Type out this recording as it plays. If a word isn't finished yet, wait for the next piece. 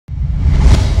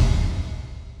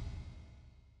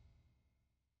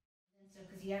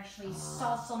because he actually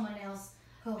saw someone else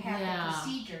who had the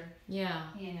procedure. Yeah.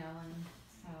 You know, and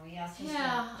so he asked us to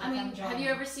I mean, have you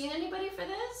ever seen anybody for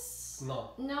this?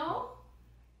 No. No?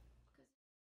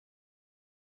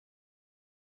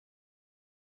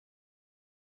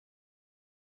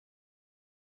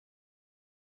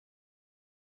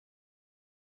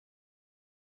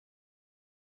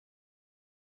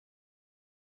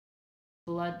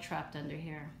 Blood trapped under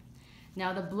here.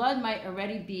 Now the blood might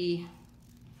already be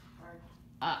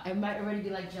it might already be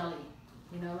like jelly,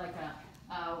 you know, like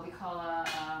what we call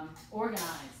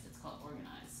organized. It's called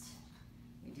organized.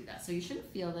 We do that. So you shouldn't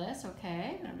feel this,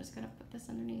 okay? But I'm just gonna put this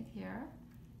underneath here,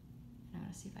 and I'm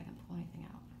gonna see if I can pull anything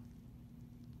out.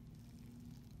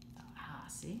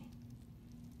 See,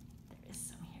 there is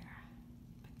some here,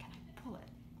 but can I pull it?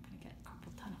 I'm gonna get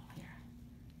carpal tunnel here.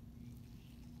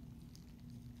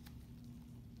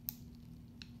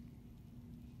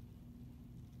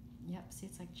 Yep, see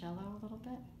it's like jello a little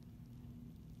bit.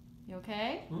 You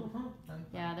okay? Mm-hmm.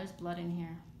 Yeah, there's blood in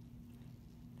here.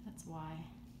 That's why.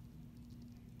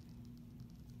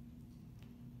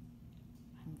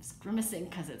 I'm grimacing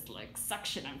because it's like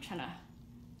suction. I'm trying to...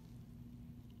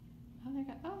 Oh, there you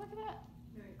go. Oh, look at that.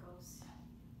 There it goes.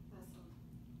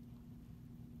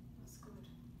 That's good.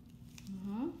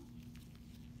 Mm-hmm.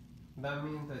 That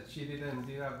means that she didn't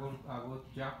do a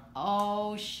good job.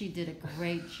 Oh, she did a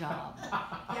great job.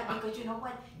 Yeah, because you know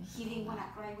what? He didn't want to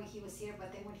cry when he was here,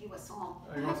 but then when he was home.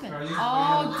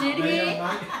 Oh, did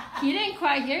he? He didn't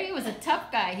cry here. He was a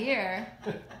tough guy here.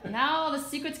 Now all the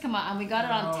secrets come out, and we got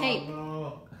it on tape.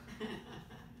 No.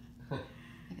 Look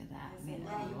at that. I Made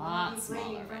said, it you a lot want to be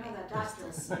smaller. in front of the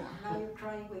doctors. Now you're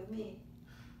crying with me.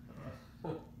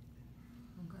 I'm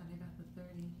glad I got the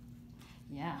 30.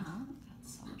 Yeah, huh?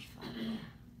 That's so much fun.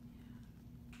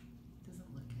 Doesn't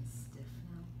look as stiff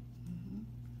now. Mm-hmm.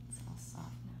 It's all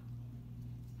soft now.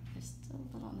 There's still a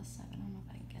little on the side. I don't know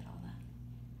if I can get all that.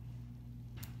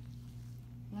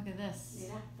 Look at this.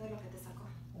 Mira, todo lo que te sacó.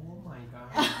 Oh my God.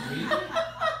 Really?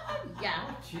 Yeah.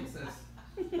 Oh, Jesus.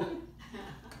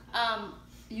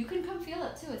 You can come feel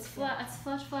it too. It's flat. It's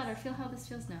flush flatter. Feel how this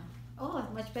feels now. Oh,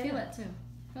 much better. Feel it too.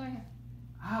 Feel right here.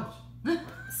 Ouch.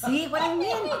 See what I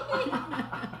mean?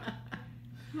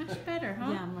 Much better,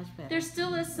 huh? Yeah, much better. There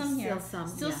still is some here.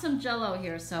 Still some jello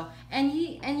here. So, and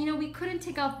you know, we couldn't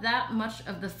take out that much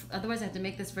of the, otherwise I have to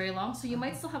make this very long. So you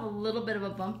might still have a little bit of a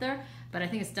bump there, but I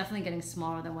think it's definitely getting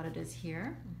smaller than what it is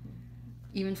here.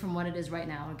 Even from what it is right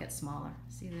now, it'll get smaller.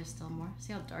 See, there's still more.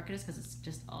 See how dark it is? Because it's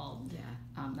just all,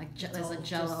 like there's a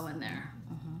jello in there.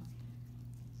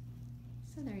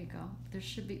 So there you go. There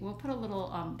should be, we'll put a little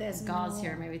gauze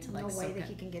here maybe to like soak it. No way that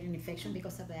he can get an infection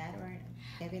because of that or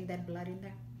having that blood in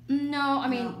there? No, I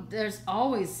mean, there's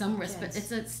always some risk, but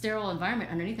it's a sterile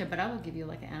environment underneath there, but I will give you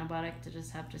like an antibiotic to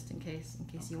just have just in case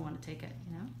you want to take it,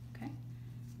 you know? Okay.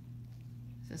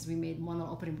 So as we made one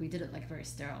little opening, we did it like very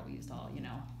sterile. We used all, you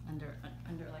know, under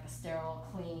like a sterile,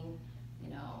 clean, you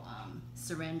know,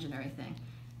 syringe and everything.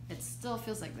 It still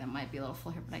feels like that might be a little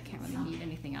full here, but I can't really need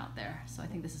anything out there. So I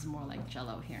think this is more like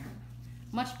jello here.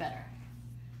 Much better.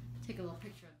 Take a little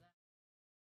picture of that.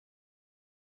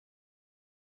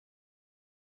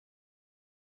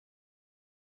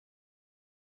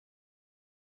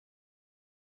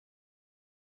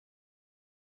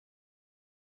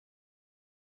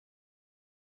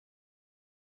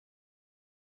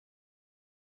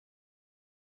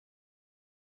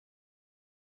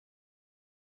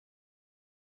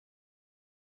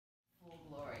 Full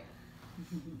glory.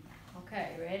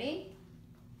 Okay, ready?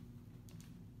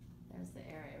 There's the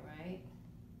area, right?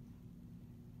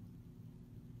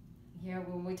 Here,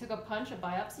 when we took a punch, a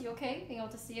biopsy, okay? Being able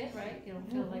to see it, right? You don't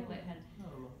feel like lightheaded. I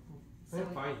don't know. So I'm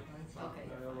fine. Okay.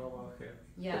 I don't know about here.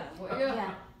 Yeah. Well,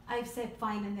 Yeah, I said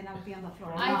fine and then I'll be on the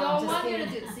floor. I don't Just want you to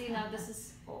kidding. do. See, now this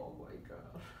is. Oh my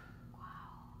God.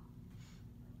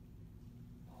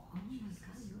 Oh my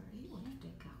God, you were able to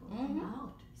take a whole thing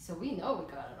out. So we know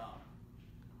we got it all.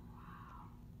 Wow.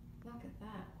 Look at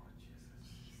that. Oh,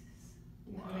 Jesus.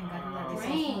 You haven't gotten that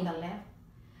Brain. disease from the left.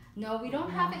 No, we don't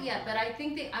have it yet, but I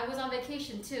think I was on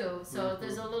vacation too, so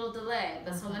there's a little delay.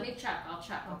 But so let me check. I'll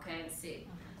check, okay, and see.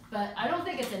 But I don't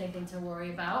think it's anything to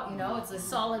worry about. You know, it's a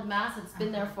solid mass. It's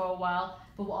been there for a while,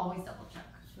 but we'll always double check.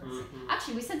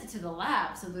 Actually, we sent it to the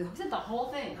lab, so we sent the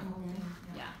whole thing.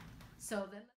 Yeah. So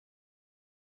then.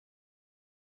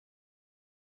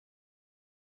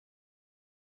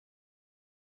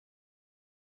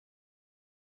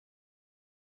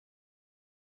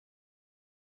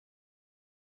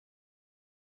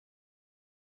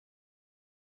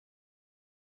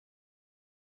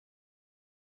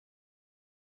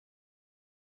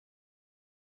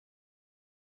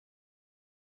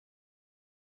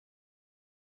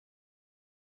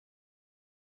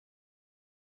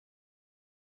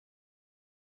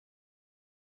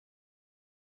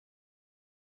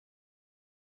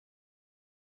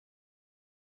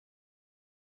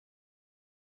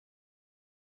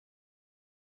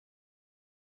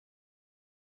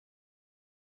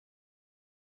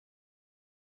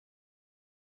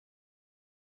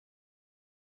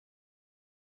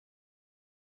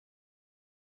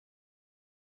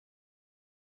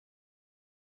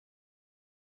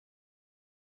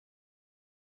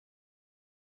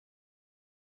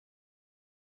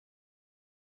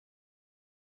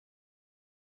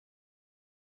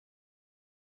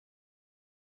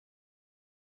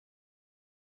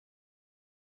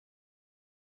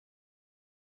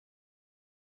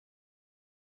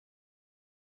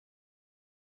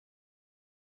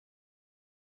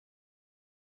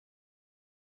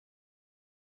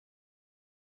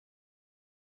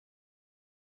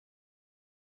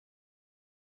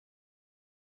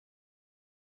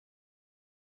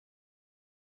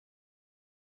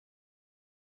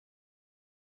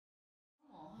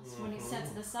 set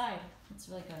to the side. It's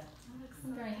really good.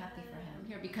 I'm very happy for him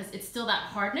here because it's still that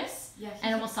hardness,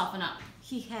 and it will soften up.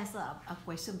 He has a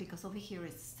question because over here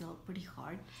it's still pretty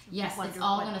hard. Yes, it's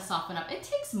all going to soften up. It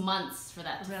takes months for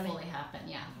that to fully happen.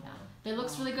 Yeah, yeah. It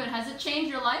looks really good. Has it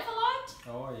changed your life a lot?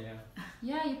 Oh yeah.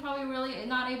 Yeah, you probably really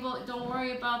not able. Don't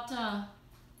worry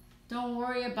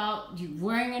about you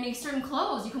wearing any certain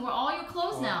clothes. You can wear all your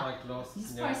clothes All now. my clothes.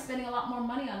 He's probably spending a lot more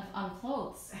money on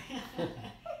clothes. A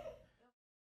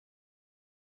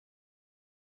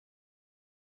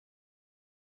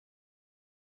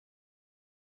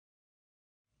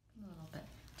little bit.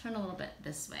 Turn a little bit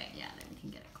this way. Yeah, then we can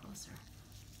get it closer.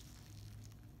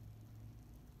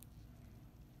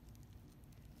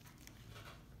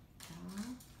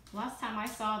 Last time I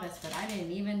saw this, but I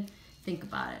didn't even think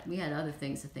about it. We had other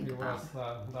things to think about. It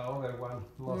was the other one.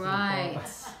 Right.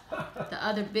 The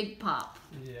other big pop.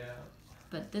 Yeah.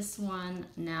 But this one,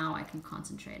 now I can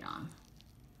concentrate on.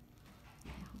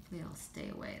 Yeah, hopefully it'll stay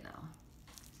away though.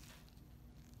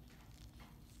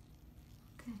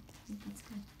 Okay, I think that's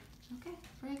good. Okay,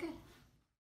 very good.